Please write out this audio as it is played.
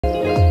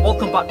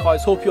welcome back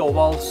guys, hope you're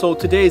well. So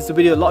today is the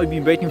video a lot of you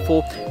have been waiting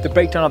for, the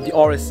breakdown of the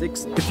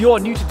RS6. If you are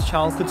new to the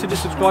channel, consider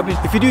subscribing.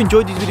 If you do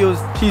enjoy these videos,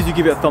 please do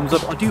give it a thumbs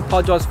up. I do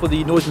apologise for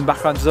the noise in the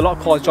background, there's a lot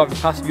of cars driving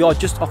past. We are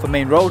just off a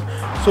main road.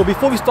 So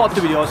before we start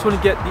the video, I just want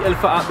to get the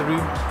elephant out of the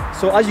room.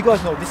 So as you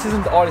guys know, this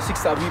isn't the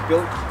RS6 that we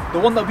built. The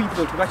one that we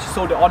built, we've actually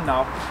sold it on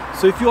now.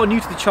 So if you are new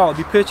to the channel,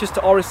 we purchased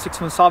the RS6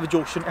 from Salvage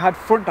Auction. It had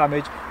front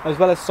damage as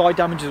well as side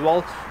damage as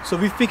well. So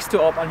we fixed it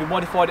up and we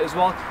modified it as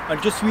well.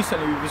 And just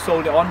recently we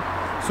sold it on.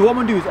 So what I'm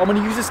going to do is I'm going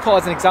to use this car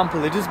as an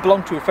example. It just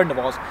belonged to a friend of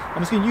ours.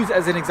 I'm just going to use it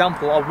as an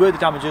example of where the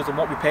damage is and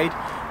what we paid.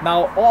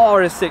 Now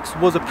our RS6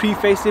 was a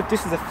pre-facelift.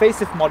 This is a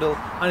facelift model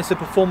and it's a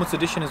performance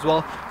edition as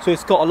well. So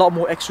it's got a lot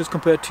more extras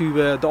compared to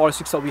the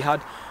RS6 that we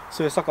had.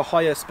 So it's like a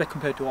higher spec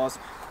compared to ours.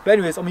 But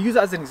anyways, I'm going to use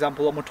that as an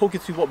example. I'm going to talk you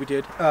through what we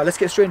did. Let's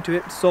get straight into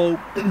it. So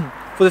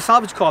for the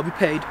salvage car we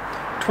paid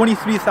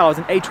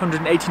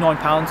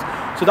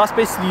 £23,889. So that's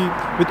basically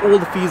with all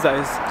the fees that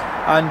is.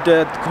 And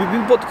we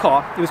bought the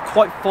car, it was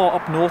quite far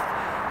up north.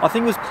 I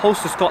think it was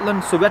close to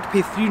Scotland, so we had to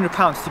pay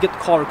 £300 to get the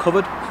car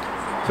recovered.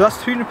 So that's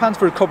 £300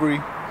 for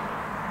recovery.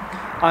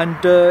 And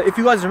if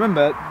you guys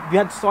remember, we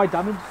had side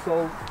damage,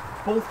 so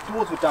both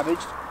doors were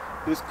damaged.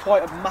 There was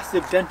quite a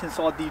massive dent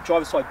inside the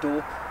driver's side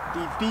door.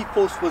 The B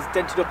post was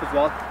dented up as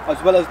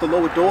well as the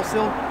lower door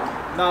sill.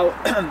 Now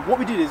what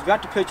we did is we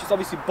had to purchase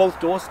obviously both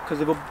doors because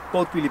they were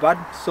both really bad.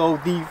 So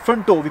the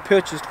front door we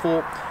purchased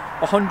for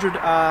 £100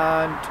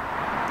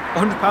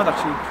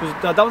 actually,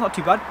 that was not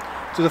too bad.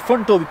 So the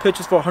front door we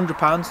purchased for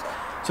 £100.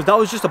 So that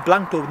was just a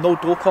blank door with no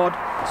door card.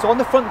 So on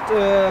the front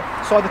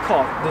side of the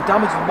car, the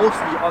damage was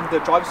mostly on the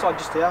driver's side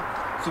just here.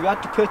 So we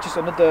had to purchase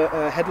another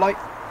headlight.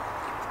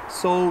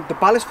 So the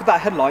ballast for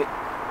that headlight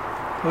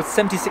was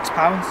 £76.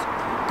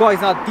 Guys,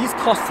 now these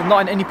costs are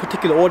not in any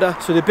particular order,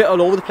 so they're a bit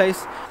all over the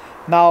place.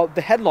 Now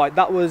the headlight,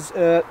 that was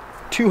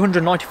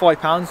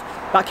 £295.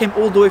 That came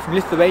all the way from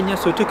Lithuania,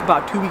 so it took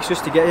about 2 weeks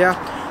just to get here.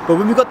 But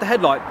when we got the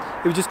headlight,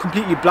 it was just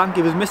completely blank.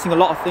 It was missing a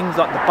lot of things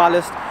like the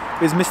ballast,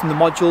 it was missing the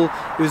module,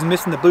 it was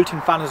missing the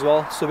built-in fan as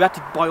well. So we had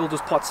to buy all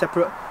those parts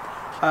separate.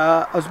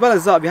 As well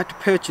as that, we had to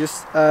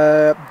purchase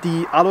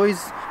the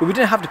alloys. But we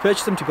didn't have to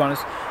purchase them, to be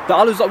honest. The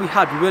alloys that we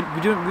had, we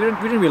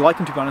didn't really like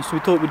them, to be honest. So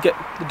we thought we'd get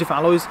the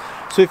different alloys.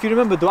 So if you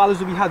remember, the alloys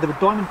that we had, they were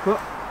diamond cut.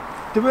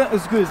 They weren't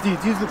as good as these.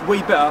 These look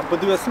way better, but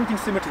they were something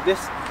similar to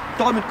this,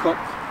 diamond cut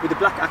with the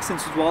black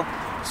accents as well.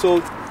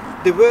 So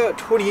they were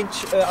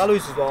 20-inch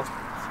alloys as well.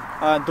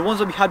 And the ones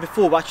that we had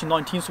before were actually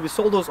 19, so we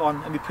sold those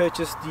on and we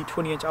purchased the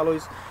 20-inch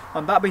alloys,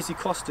 and that basically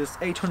cost us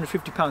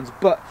 £850.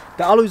 But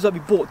the alloys that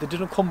we bought, they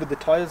didn't come with the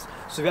tyres,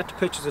 so we had to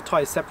purchase the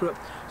tyres separate.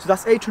 So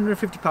that's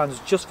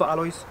 £850 just for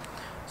alloys.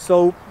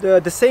 So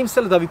the same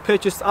seller that we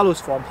purchased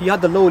alloys from, he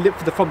had the lower lip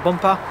for the front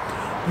bumper.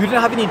 We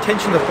didn't have any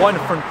intention of buying a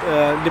front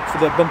lip for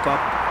the bumper,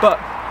 but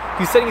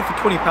he's selling it for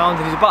 £20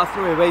 and he's about to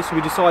throw it away, so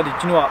we decided,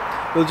 you know what,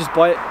 we'll just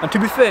buy it. And to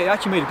be fair, it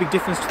actually made a big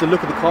difference to the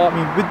look of the car. I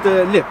mean, with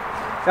the lip,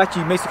 it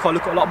actually makes the car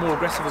look a lot more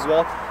aggressive as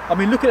well. I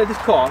mean, looking at this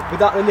car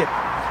without the lip,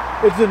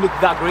 it doesn't look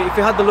that great. If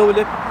it had the lower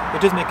lip,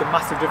 it does make a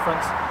massive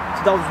difference.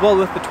 So that was well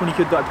worth the 20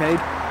 quid that I paid.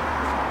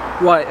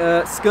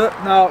 Right, skirt.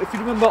 Now, if you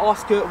remember, our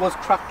skirt was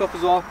cracked up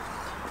as well.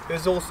 It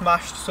was all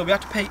smashed. So we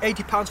had to pay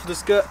 £80 for the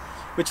skirt,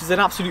 which is an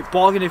absolute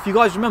bargain. If you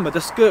guys remember,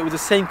 the skirt was the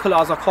same colour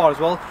as our car as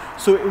well.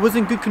 So it was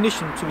in good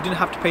condition, so we didn't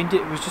have to paint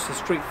it. It was just a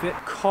straight fit.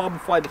 Carbon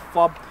fibre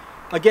fob.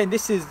 Again,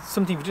 this is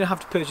something we didn't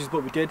have to purchase,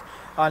 but we did,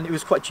 and it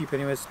was quite cheap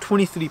anyways.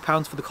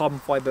 £23 for the carbon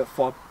fibre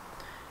fob.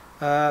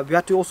 We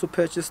had to also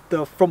purchase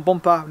the front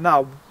bumper.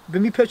 Now,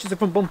 when we purchased the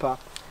front bumper,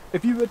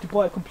 if you were to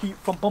buy a complete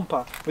front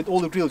bumper with all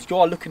the grills, you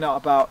are looking at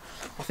about,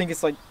 I think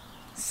it's like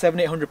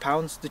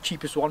 £700–800, the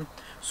cheapest one.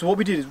 So what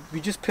we did is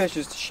we just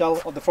purchased the shell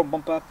of the front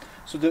bumper.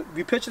 So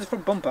we purchased the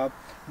front bumper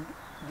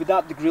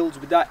without the grills,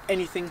 without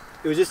anything.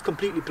 It was just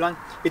completely blank.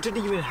 It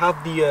didn't even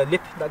have the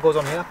lip that goes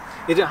on here.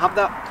 It didn't have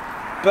that.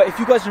 But if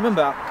you guys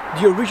remember,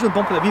 the original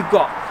bumper that we've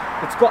got,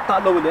 it's got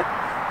that lower lip.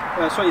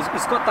 It's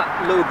got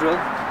that lower grill.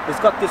 It's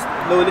got this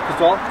lower lip as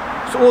well.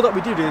 So all that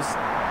we did is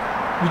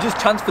we just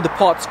transferred the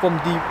parts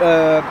from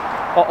our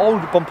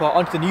old bumper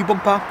onto the new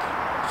bumper.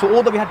 So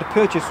all that we had to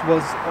purchase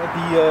was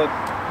the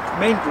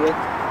main grill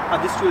and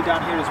this grill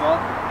down here as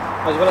well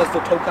as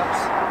the toe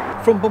caps.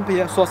 Front bumper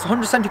here, so it's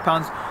 £170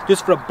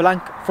 just for a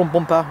blank front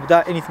bumper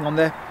without anything on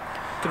there.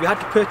 So we had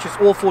to purchase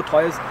all 4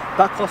 tyres.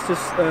 That cost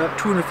us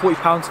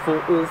 £240 for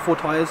all 4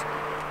 tyres.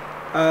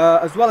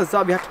 As well as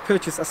that, we had to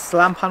purchase a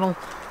slam panel.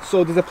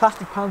 So there's a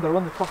plastic panel that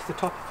runs across the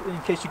top, in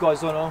case you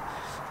guys don't know.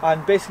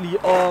 And basically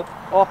our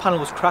panel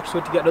was cracked, so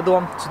we had to get another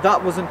one. So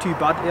that wasn't too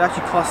bad. It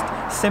actually cost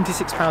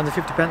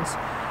 £76.50,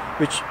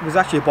 which was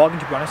actually a bargain,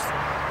 to be honest.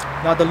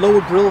 Now the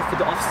lower grill for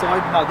the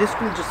offside. Now this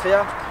grill just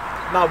here.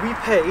 Now we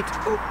paid,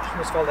 oh,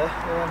 almost fell there.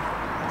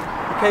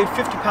 We paid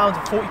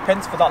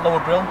 £50.40 for that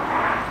lower grill.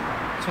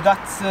 So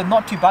that's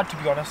not too bad, to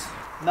be honest.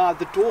 Now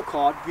the door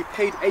card, we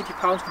paid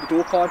 £80 for the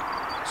door card.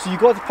 So you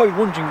guys are probably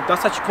wondering,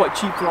 that's actually quite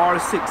cheap for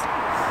RS6.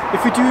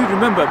 If you do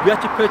remember, we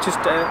actually purchased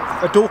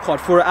a door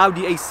card for an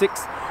Audi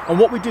A6, and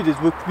what we did is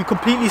we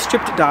completely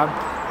stripped it down,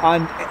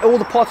 and all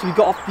the parts we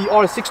got off the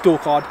RS6 door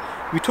card,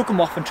 we took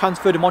them off and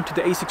transferred them onto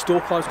the A6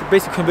 door cards,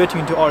 basically converting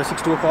into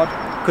RS6 door card,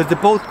 because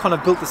they're both kind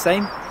of built the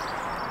same.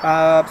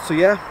 So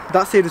yeah,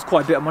 that saved us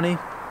quite a bit of money.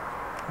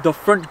 The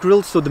front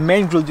grille, so the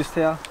main grille just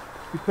here,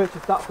 we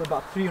purchased that for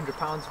about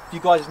 £300. If you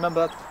guys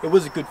remember, it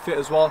was a good fit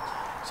as well.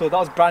 So that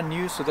was brand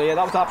new, so yeah,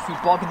 that was an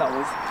absolute bargain that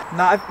was.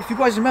 Now, if you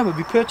guys remember,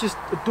 we purchased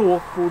a door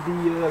for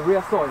the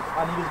rear side,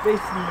 and it was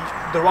basically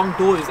the wrong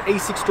door. It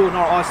was A6 door,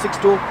 not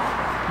R6 door.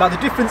 Now the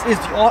difference is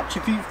the arch.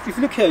 If you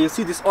look here, you'll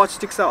see this arch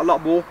sticks out a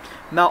lot more.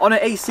 Now on an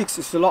A6,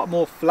 it's a lot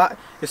more flat.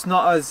 It's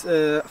not as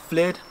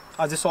flared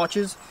as this arch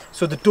is.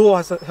 So the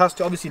door has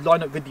to obviously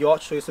line up with the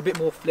arch, so it's a bit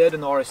more flared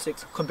than the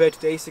RS6 compared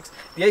to the A6.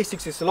 The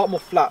A6 is a lot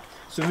more flat.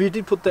 So when we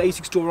did put the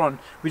A6 door on,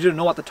 we didn't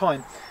know at the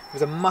time.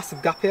 There's a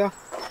massive gap here.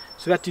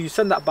 So we had to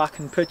send that back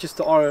and purchase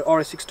the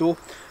RS6 door.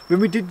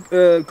 When we did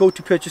go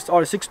to purchase the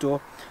RS6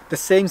 door, the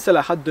same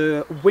seller had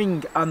the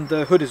wing and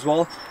the hood as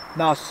well.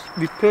 Now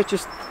we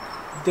purchased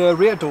the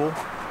rear door,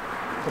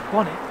 the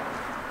bonnet,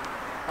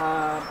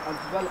 as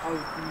well as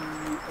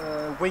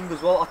the wing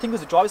as well. I think it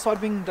was the driver's side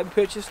wing that we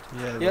purchased.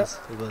 Yeah,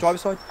 it was.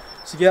 Driver's side.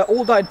 So yeah,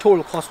 all that in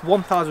total cost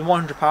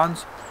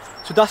 £1,100.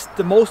 So that's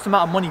the most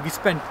amount of money we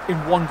spent in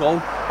one go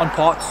on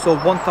parts, so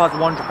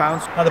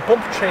 £1,100. Now the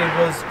bumper tray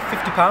was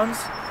 £50.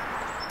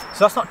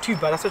 So that's not too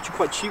bad, that's actually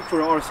quite cheap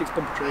for an RS6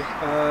 bumper tray.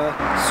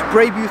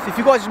 Spray booth, if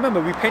you guys remember,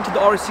 we painted the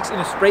RS6 in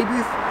a spray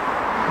booth.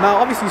 Now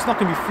obviously it's not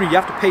going to be free, you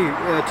have to pay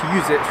to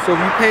use it. So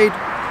we paid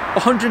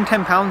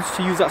 £110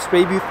 to use that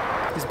spray booth.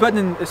 It's better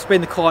than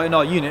spraying the car in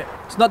our unit.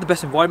 It's not the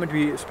best environment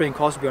to be spraying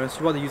cars, to be honest.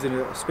 We'd rather use it in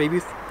a spray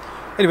booth.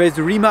 Anyways,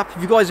 the remap,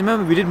 if you guys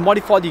remember, we did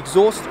modify the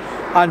exhaust,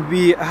 and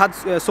we had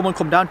someone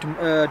come down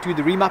to do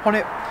the remap on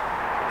it.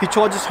 He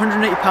charged us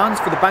 £180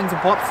 for the bangs and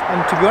pops,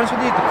 and to be honest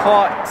with you, the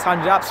car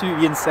sounded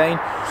absolutely insane.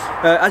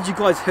 As you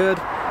guys heard,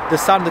 the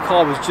sound of the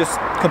car was just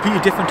completely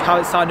different to how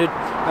it sounded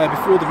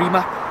before the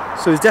remap.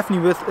 So it's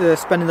definitely worth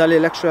spending that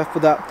little extra for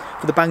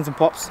the bangs and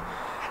pops.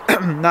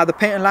 Now the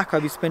paint and lacquer,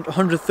 we spent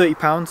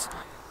 £130.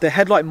 The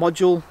headlight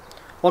module,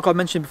 like I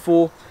mentioned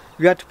before,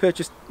 we had to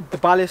purchase the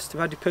ballast, we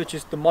had to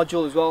purchase the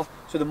module as well.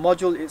 So the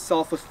module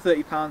itself was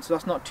 £30, so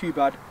that's not too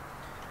bad.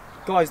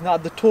 Guys, now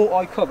the tour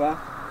eye cover.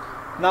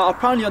 Now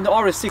apparently on the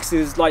RS6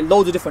 there's like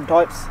loads of different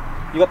types.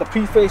 You got the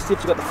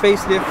pre-facelift, you got the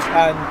facelift,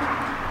 and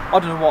I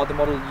don't know what other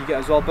model you get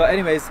as well. But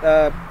anyways,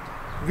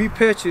 we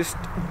purchased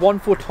one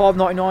for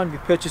 £12.99, we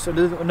purchased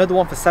another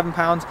one for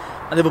 £7,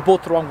 and they were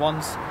both the wrong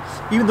ones.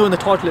 Even though in the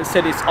title it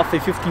said it's off a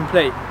 15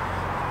 plate.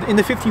 In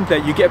the 15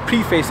 plate you get a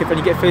pre-facelift and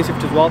you get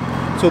facelift as well.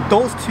 So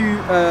those two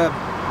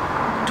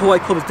tour eye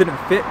covers didn't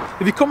fit.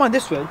 If you come on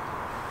this way,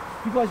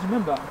 if you guys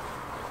remember,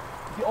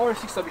 the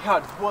RS6 that we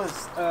had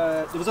was,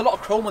 there was a lot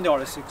of chrome on the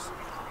RS6.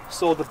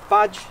 So the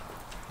badge,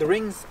 the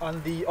rings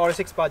and the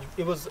RS6 badge,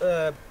 it was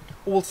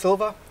all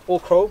silver, all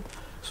chrome.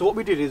 So what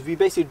we did is we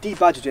basically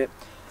debadged it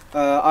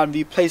and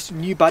we placed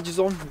new badges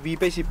on. We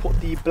basically put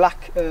the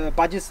black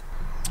badges.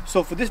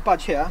 So for this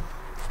badge here,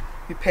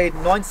 we paid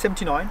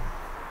 £9.79,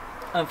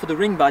 and for the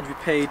ring badge we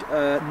paid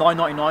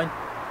 £9.99.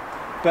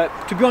 But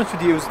to be honest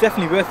with you, it was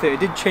definitely worth it. It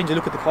did change the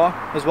look of the car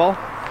as well.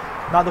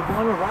 Now the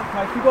vinyl wrap,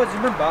 now if you guys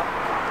remember,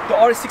 the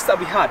RS6 that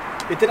we had,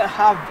 it didn't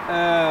have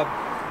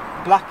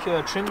black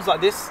trims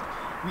like this.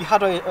 We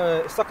had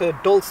it's like a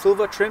dull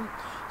silver trim,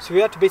 so we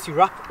had to basically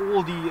wrap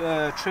all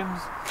the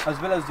trims as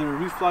well as the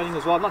roof lining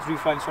as well. Not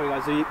roof lining, sorry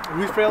guys, the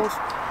roof rails.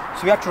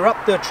 So we had to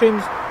wrap the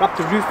trims, wrap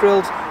the roof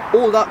rails.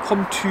 All that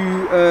come to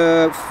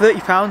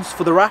 £30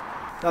 for the wrap.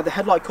 Now the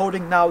headlight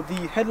coating. Now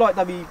the headlight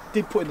that we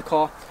did put in the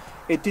car,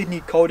 it did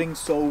need coating.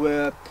 So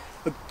a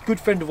good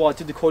friend of ours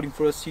did the coating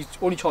for us. He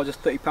only charged us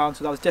 £30,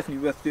 so that was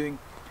definitely worth doing.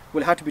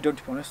 Well, it had to be done,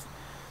 to be honest.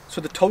 So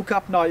the toe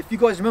cap, now if you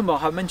guys remember,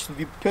 I mentioned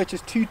we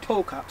purchased 2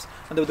 toe caps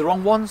and they were the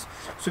wrong ones,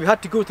 so we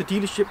had to go to the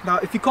dealership. Now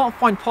if you can't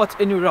find parts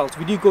anywhere else,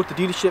 we do go to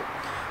the dealership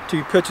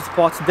to purchase the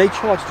parts. They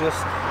charged us,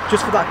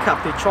 just for that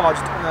cap, they charged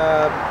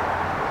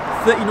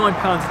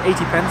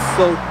 £39.80,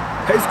 so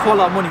it is quite a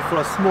lot of money for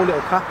a small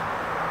little cap.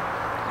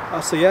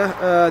 So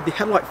yeah, the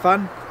headlight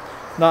fan.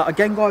 Now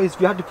again guys,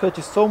 we had to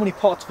purchase so many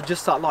parts for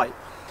just that light.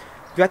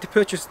 We had to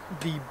purchase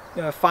the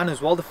fan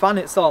as well. The fan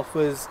itself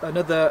was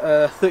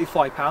another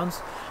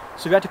 £35.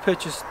 So we had to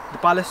purchase the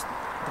ballast,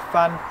 the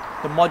fan,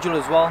 the module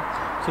as well.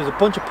 So there's a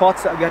bunch of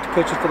parts that we had to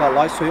purchase for that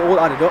light, so it all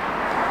added up.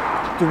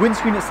 The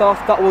windscreen itself,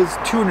 that was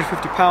 £250.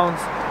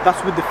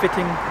 That's with the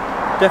fitting,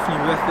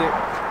 definitely worth it.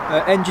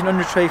 Engine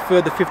under tray,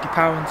 further £50.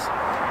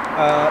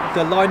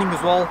 The lining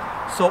as well.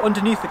 So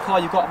underneath the car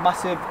you've got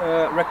massive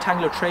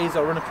rectangular trays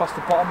that run across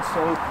the bottom. So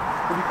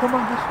if you come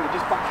on this way,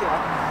 just back here,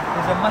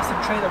 there's a massive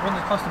tray that runs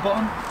across the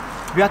bottom.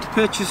 We had to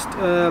purchase,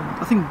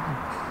 I think,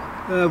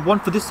 one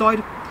for this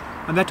side,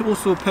 and we had to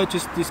also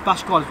purchase the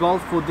splash guard as well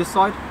for this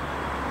side.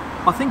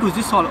 I think it was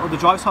this side or the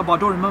driver's side, but I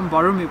don't remember.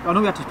 I know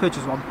we had to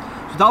purchase one.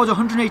 So that was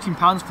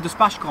 £118 for the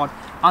splash guard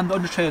and the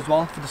under tray as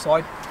well for the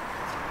side.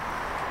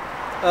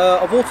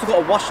 I've also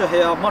got a washer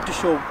here. I'm not too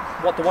sure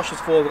what the washer's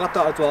for. We got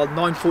that as well,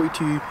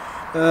 £9.42.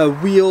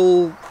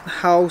 Wheel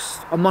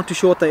house, I'm not too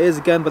sure what that is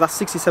again, but that's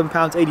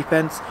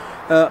 £67.80.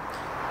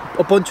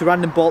 A bunch of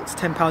random bolts,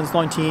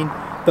 £10.19.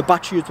 the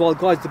battery as well,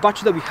 guys. The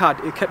battery that we had,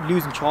 it kept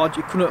losing charge,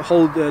 it couldn't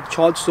hold the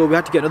charge, so we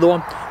had to get another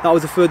one. That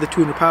was a further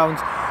 £200.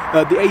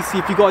 The AC,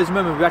 if you guys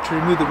remember, we had to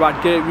remove the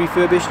rad, get it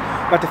refurbished, we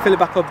had to fill it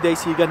back up with the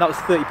AC again, that was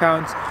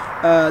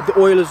 £30. The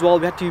oil as well,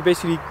 we had to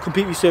basically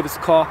completely service the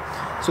car,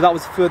 so that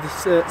was a further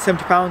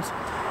 £70.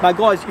 Now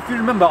guys, if you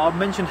remember, I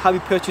mentioned how we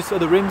purchased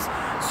other rims.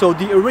 So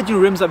the original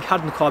rims that we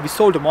had in the car, we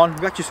sold them on,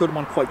 we actually sold them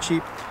on quite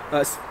cheap.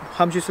 How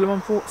much did you sell them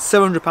on for?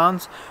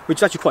 £700, which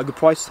is actually quite a good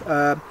price,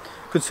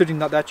 considering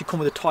that they actually come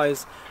with the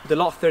tyres, with a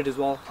lot of thread as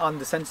well, and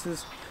the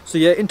sensors. So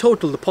yeah, in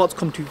total the parts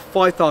come to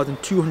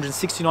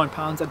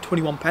 £5,269 and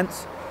 21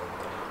 pence.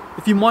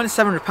 If you minus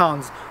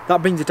 £700,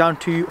 that brings it down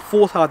to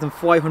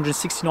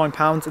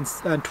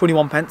 £4,569 and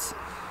 21 pence.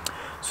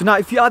 So now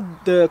if you add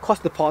the cost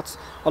of the parts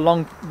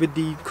along with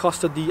the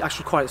cost of the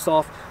actual car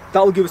itself,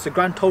 that will give us a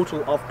grand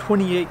total of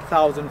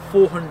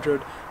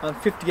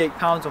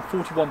 £28,458 and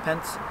 41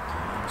 pence.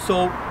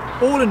 So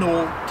all in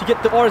all, to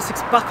get the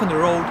RS6 back on the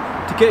road,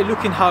 to get it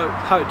looking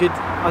how it did,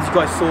 as you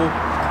guys saw,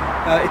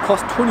 it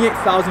cost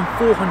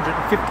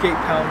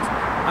 £28,458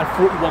 and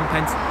 41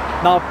 pence.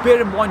 Now bear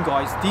in mind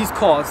guys, these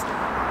cars,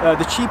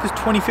 the cheapest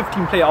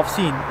 2015 plate I've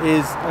seen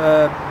is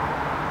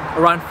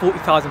around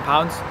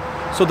 £40,000.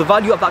 So the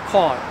value of that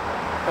car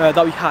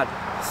that we had,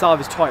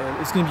 salvage title,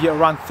 is going to be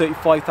around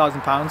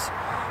 £35,000.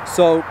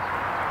 So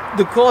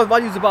the car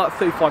value is about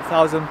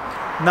 £35,000.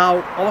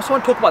 Now I also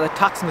want to talk about the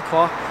tax in the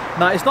car.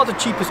 Now it's not the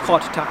cheapest car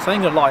to tax, I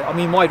ain't gonna lie. I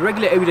mean, my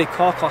regular everyday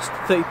car costs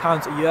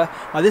 £30 a year.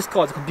 Now this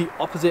car is the complete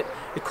opposite.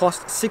 It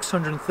costs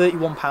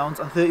 £631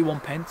 and 31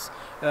 pence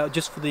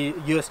just for the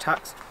year's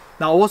tax.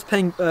 Now I was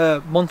paying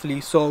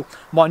monthly, so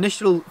my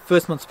initial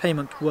first month's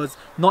payment was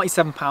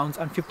 £97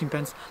 and 15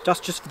 pence. That's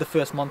just for the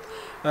first month.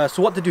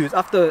 So what they do is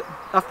after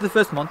the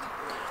first month,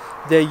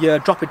 they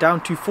drop it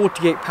down to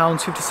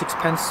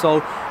 £48.56.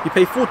 So you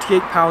pay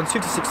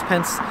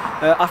 £48.56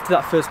 after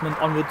that first month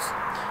onwards.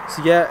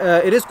 So yeah,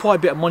 it is quite a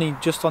bit of money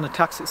just on the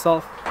tax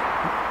itself.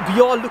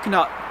 We are looking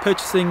at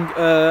purchasing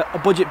a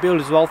budget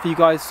build as well for you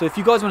guys. So if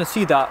you guys want to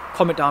see that,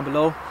 comment down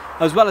below.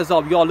 As well as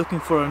that, we are looking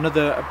for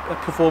another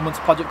performance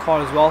project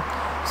car as well.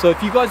 So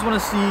if you guys want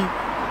to see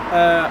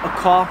a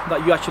car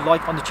that you actually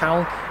like on the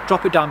channel,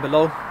 drop it down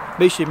below.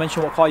 Make sure you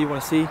mention what car you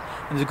want to see,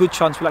 and there's a good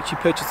chance we'll actually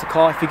purchase the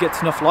car if it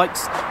gets enough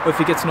likes, or if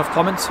it gets enough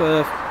comments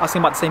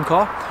asking about the same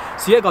car.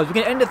 So yeah guys, we're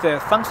going to end it there.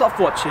 Thanks a lot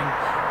for watching.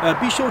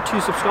 Be sure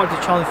to subscribe to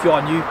the channel if you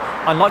are new,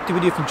 and like the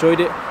video if you enjoyed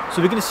it.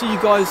 So we're going to see you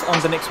guys on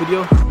the next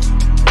video.